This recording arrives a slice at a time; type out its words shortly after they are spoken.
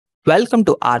Welcome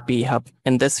to RPA Hub.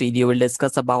 In this video, we'll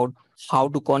discuss about how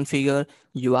to configure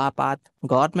UiPath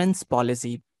governance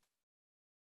policy.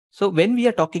 So when we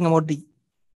are talking about the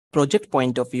project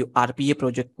point of view, RPA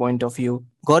project point of view,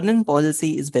 governance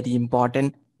policy is very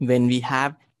important when we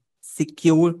have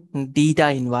secure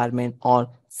data environment or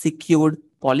secured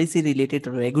policy related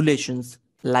regulations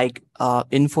like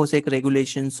infosec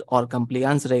regulations or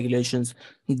compliance regulations.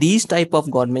 These type of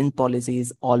government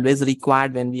policies always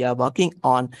required when we are working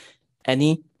on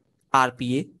any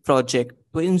RPA project.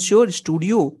 To ensure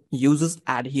studio users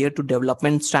adhere to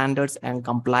development standards and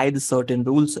comply with certain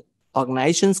rules,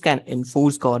 organizations can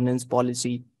enforce governance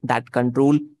policy that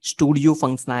control studio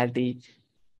functionality.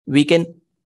 We can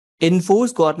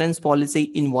enforce governance policy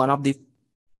in one of the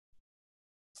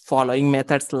following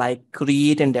methods like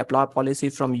create and deploy policy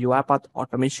from UiPath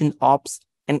Automation Ops,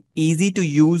 an easy to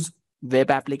use web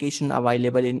application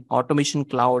available in Automation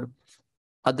Cloud.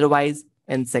 Otherwise,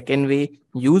 in second way,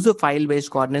 use a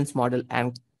file-based governance model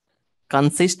and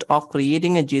consist of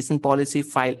creating a JSON policy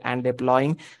file and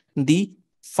deploying the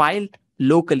file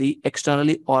locally,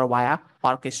 externally, or via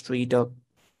Orchestrator.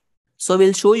 So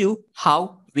we'll show you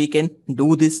how we can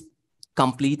do this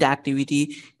complete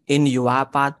activity in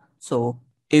UiPath. So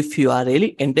if you are really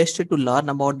interested to learn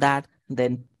about that,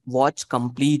 then watch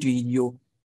complete video.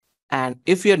 And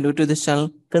if you are new to this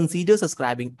channel, consider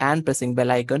subscribing and pressing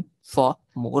bell icon for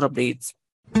more updates.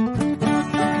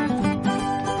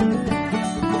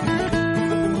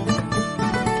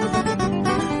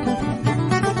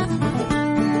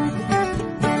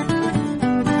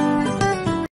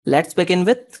 Let's begin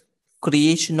with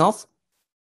creation of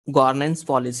governance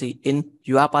policy in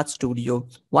UiPath Studio.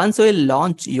 Once you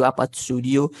launch UiPath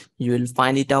Studio, you will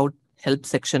find it out help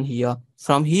section here.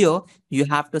 From here, you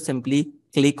have to simply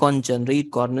click on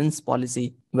generate governance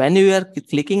policy. When you are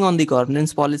clicking on the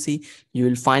governance policy, you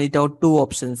will find it out two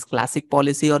options, classic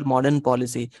policy or modern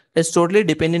policy. It's totally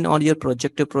dependent on your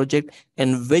project to project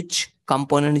and which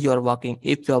component you are working.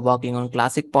 If you are working on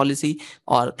classic policy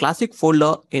or classic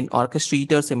folder in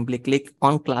Orchestrator, simply click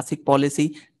on classic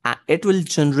policy and it will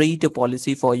generate a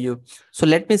policy for you. So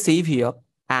let me save here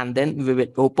and then we will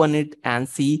open it and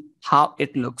see how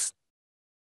it looks.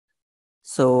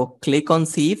 So click on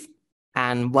save,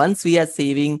 and once we are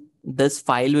saving, this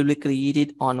file will be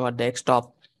created on our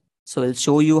desktop. So we'll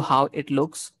show you how it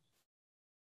looks.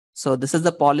 So this is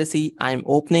the policy I'm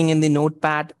opening in the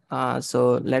notepad.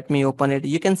 So let me open it.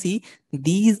 You can see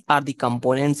these are the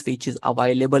components which is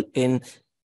available in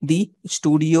the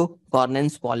Studio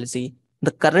governance policy.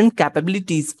 The current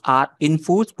capabilities are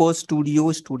Enforce per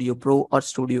Studio, Studio Pro, or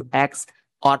Studio X,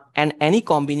 and any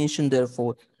combination.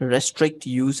 Therefore, restrict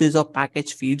uses of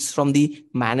package feeds from the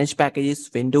Manage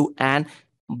Packages window and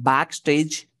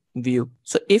Backstage view.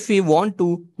 So if we want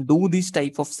to do this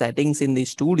type of settings in the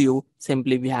studio,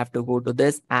 simply we have to go to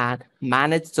this and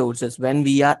manage sources. When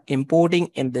we are importing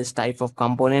in this type of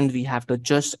component, we have to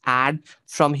just add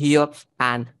from here.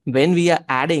 And when we are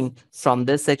adding from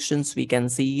this sections, we can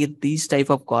see these type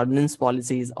of governance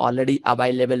policies already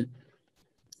available.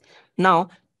 Now,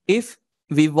 if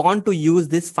we want to use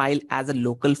this file as a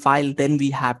local file, then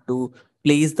we have to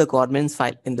place the governance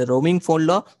file in the roaming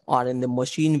folder or in the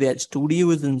machine where Studio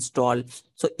is installed.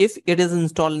 So if it is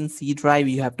installed in C drive,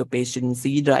 you have to paste it in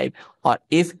C drive. Or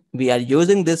if we are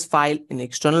using this file in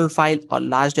external file or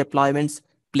large deployments,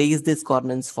 place this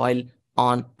governance file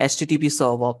on HTTP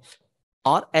server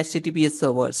or HTTPS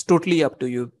server. It's totally up to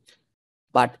you.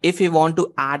 But if you want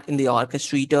to add in the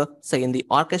orchestrator, say in the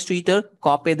orchestrator,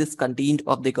 copy this content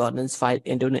of the governance file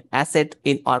into an asset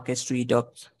in orchestrator.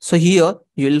 So here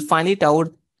you will find it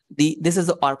out. This is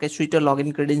the orchestrator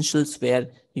login credentials where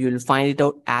you will find it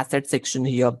out asset section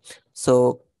here.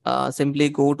 So simply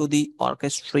go to the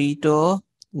orchestrator,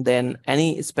 then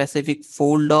any specific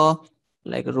folder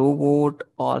like robot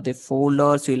or the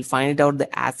folders, you'll find out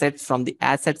the assets. From the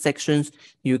asset sections,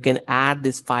 you can add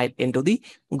this file into the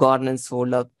governance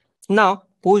folder. Now,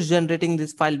 post generating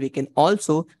this file, we can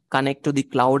also connect to the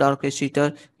cloud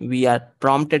orchestrator. We are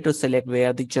prompted to select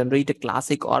where the generate a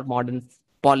classic or modern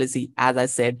policy, as I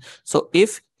said. So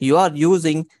if you are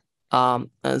using a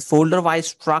folder wise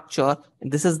structure,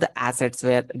 this is the assets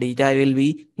where data will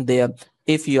be there.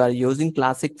 If you are using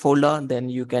classic folder, then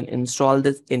you can install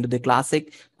this into the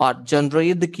classic or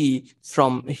generate the key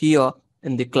from here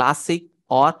in the classic.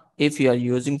 Or if you are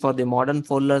using for the modern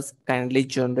folders, kindly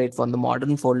generate from the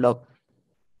modern folder.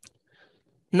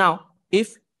 Now,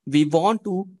 if we want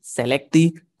to select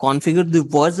the configure the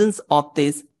versions of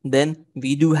this, then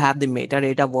we do have the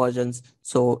metadata versions.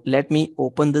 So let me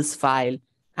open this file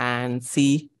and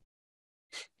see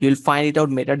You'll find it out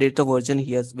metadata version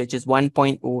here, which is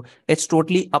 1.0. It's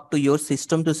totally up to your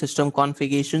system to system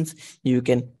configurations. You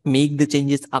can make the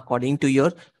changes according to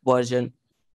your version.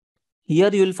 Here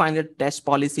you will find a test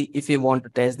policy. If you want to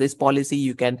test this policy,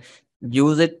 you can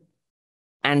use it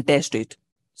and test it.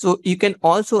 So you can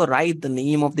also write the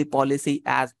name of the policy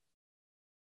as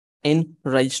in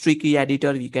registry key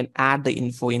editor. You can add the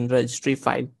info in registry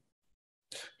file.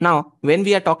 Now, when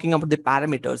we are talking about the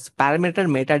parameters, parameter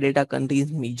metadata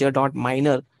contains major dot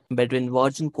minor between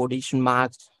version quotation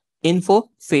marks. Info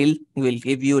field will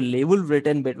give you label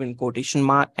written between quotation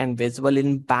mark and visible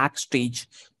in backstage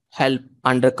help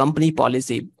under company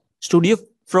policy. Studio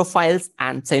profiles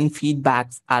and send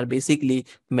feedbacks are basically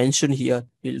mentioned here.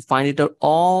 You'll find it out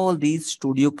all these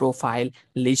studio profile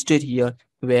listed here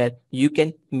where you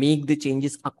can make the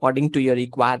changes according to your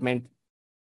requirement.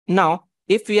 Now,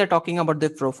 if we are talking about the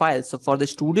profiles, so for the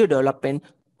studio development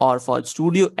or for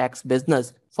Studio X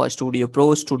business, for Studio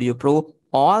Pro,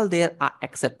 all there are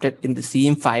accepted in the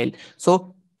same file.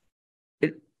 So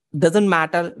it doesn't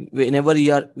matter whenever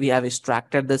we have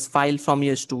extracted this file from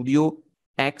your Studio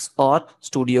X or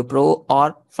Studio Pro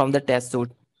or from the test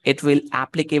suite. It will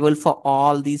applicable for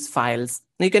all these files.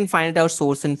 You can find out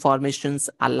source informations,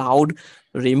 allowed,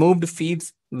 removed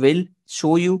feeds will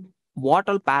show you what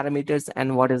all parameters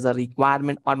and what is the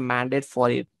requirement or mandate for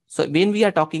it. So when we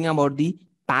are talking about the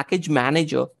package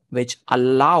manager, which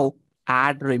allow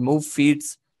add remove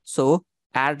feeds. So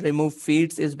add remove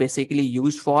feeds is basically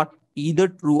used for either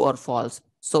true or false.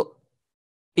 So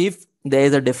if there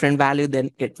is a different value,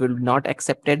 then it will not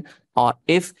accepted. Or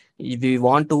if we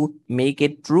want to make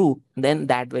it true, then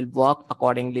that will work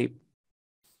accordingly.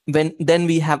 When then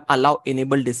we have allow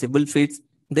enable disable feeds.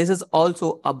 This is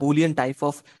also a boolean type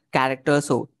of character.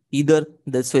 So either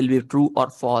this will be true or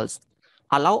false.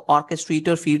 Allow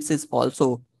orchestrator feeds is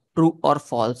also true or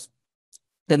false.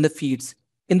 Then the feeds.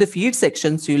 In the feed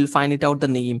sections, you will find it out the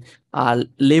name,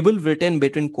 label written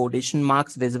between quotation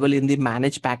marks visible in the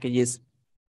managed packages.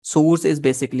 Source is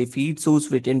basically feed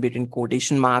source written between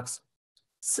quotation marks.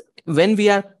 When we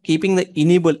are keeping the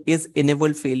enable is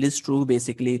enabled field is true,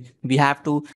 basically we have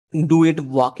to do it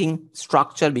working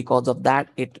structure. Because of that,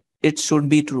 it should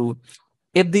be true.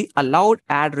 If the allowed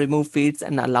add remove feeds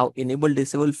and allow enable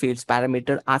disable feeds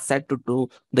parameter are set to true,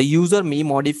 the user may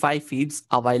modify feeds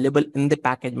available in the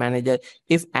package manager.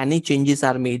 If any changes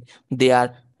are made, they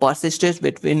are persisted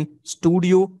between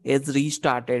studio is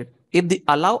restarted. If the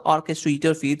allow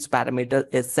orchestrator feeds parameter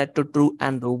is set to true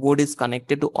and robot is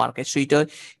connected to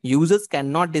orchestrator, users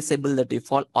cannot disable the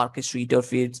default orchestrator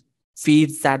feeds.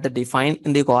 Feeds that are defined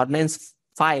in the governance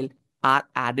file are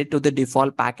added to the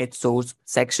default package source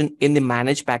section in the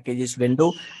manage packages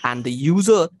window, and the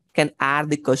user can add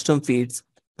the custom feeds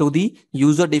to the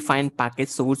user defined package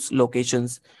source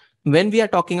locations. When we are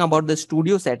talking about the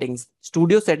studio settings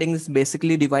is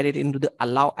basically divided into the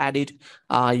allow edit.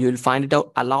 You will find it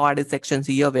out allow edit sections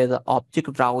here where the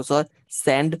object browser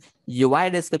send UI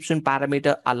description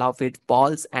parameter allow feed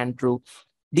false and true.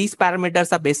 These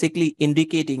parameters are basically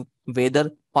indicating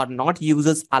whether or not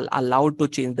users are allowed to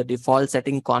change the default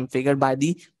setting configured by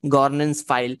the governance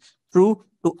file. True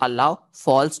to allow,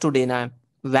 false to deny.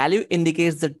 Value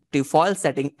indicates the default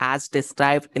setting as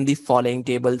described in the following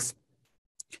tables.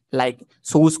 Like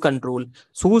source control.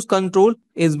 Source control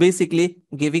is basically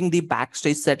giving the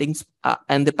backstage settings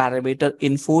and the parameter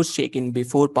info check-in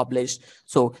before published.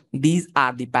 So these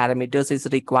are the parameters is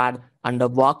required under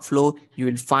workflow. You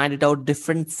will find it out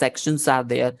different sections are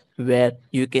there where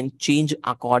you can change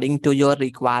according to your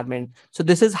requirement. So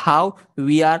this is how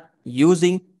we are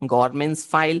using governance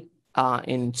file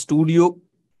in Studio.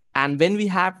 And when we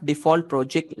have default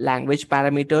project language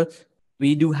parameter,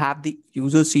 we do have the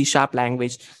user C#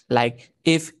 language. Like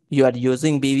if you are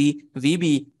using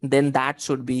VB, then that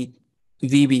should be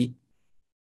VB.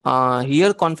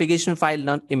 Here configuration file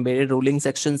not embedded ruling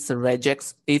sections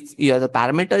regex. If your the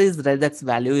parameter is regex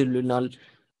value, it will not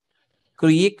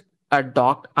create a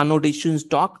doc annotations.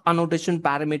 Doc annotation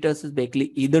parameters is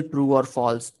basically either true or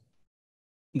false.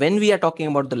 When we are talking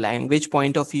about the language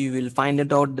point of view, you will find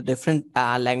it out the different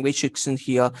language sections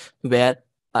here where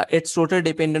it's totally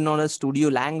dependent on a studio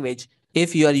language.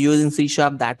 If you are using C#,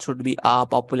 that should be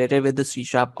populated with the C#,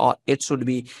 or it should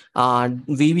be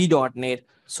VB.NET.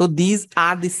 So these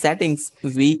are the settings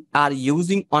we are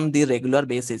using on the regular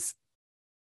basis.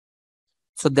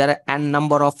 So there are n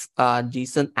number of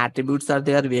JSON attributes are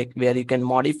there where you can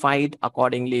modify it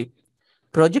accordingly.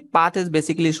 Project path is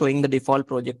basically showing the default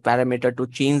project parameter to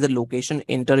change the location,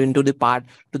 enter into the path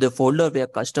to the folder where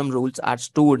custom rules are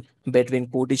stored between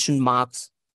quotation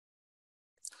marks.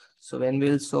 So when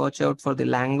we'll search out for the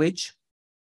language,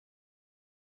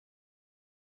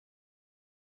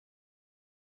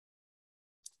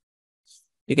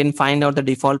 You can find out the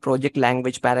default project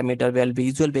language parameter where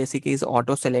Visual Basic is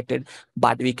auto selected,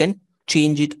 but we can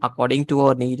change it according to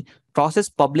our need. Process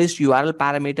published URL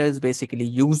parameter is basically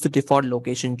use the default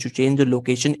location to change the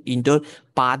location into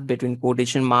path between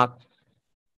quotation mark.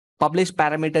 Published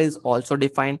parameter is also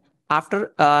defined.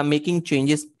 After making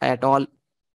changes at all,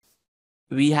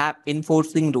 we have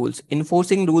enforcing rules.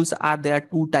 Enforcing rules are there are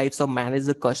two types of manage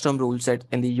the custom rule set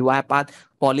in the UiPath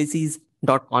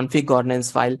policies.config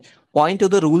governance file. Point to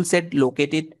the rule set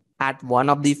located at one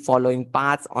of the following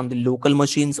paths on the local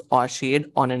machines or shared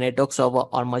on a network server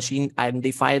or machine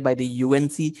identified by the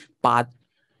UNC path.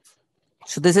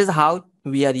 So this is how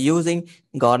we are using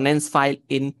governance file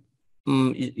in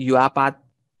UiPath.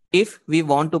 If we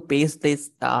want to paste this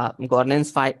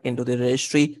governance file into the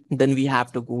registry, then we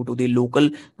have to go to the local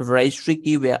registry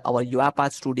key where our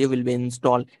UiPath Studio will be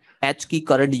installed. H key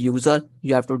current user,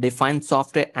 you have to define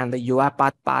software and the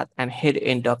UiPath path and hit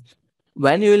enter.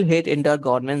 When you will hit enter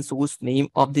governance source name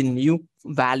of the new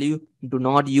value, do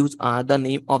not use the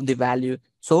name of the value.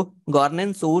 So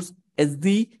governance source is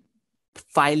the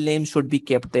file name should be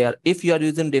kept there. If you are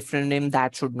using different name,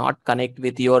 that should not connect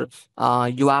with your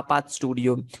UiPath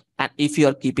Studio. And if you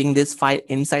are keeping this file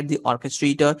inside the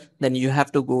orchestrator, then you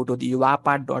have to go to the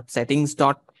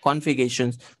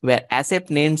uipath.settings.configurations where asset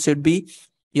name should be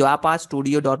UiPath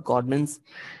Studio.governance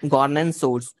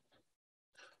source.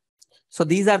 So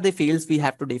these are the fields we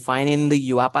have to define in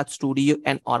the UiPath Studio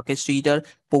and Orchestrator.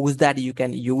 Post that you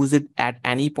can use it at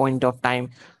any point of time.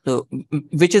 So,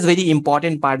 which is very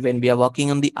important part when we are working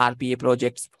on the RPA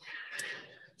projects.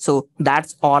 So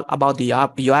that's all about the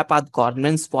UiPath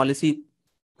governance policy.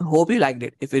 Hope you liked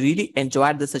it. If you really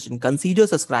enjoyed the session, consider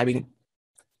subscribing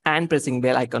and pressing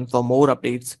bell icon for more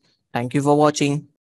updates. Thank you for watching.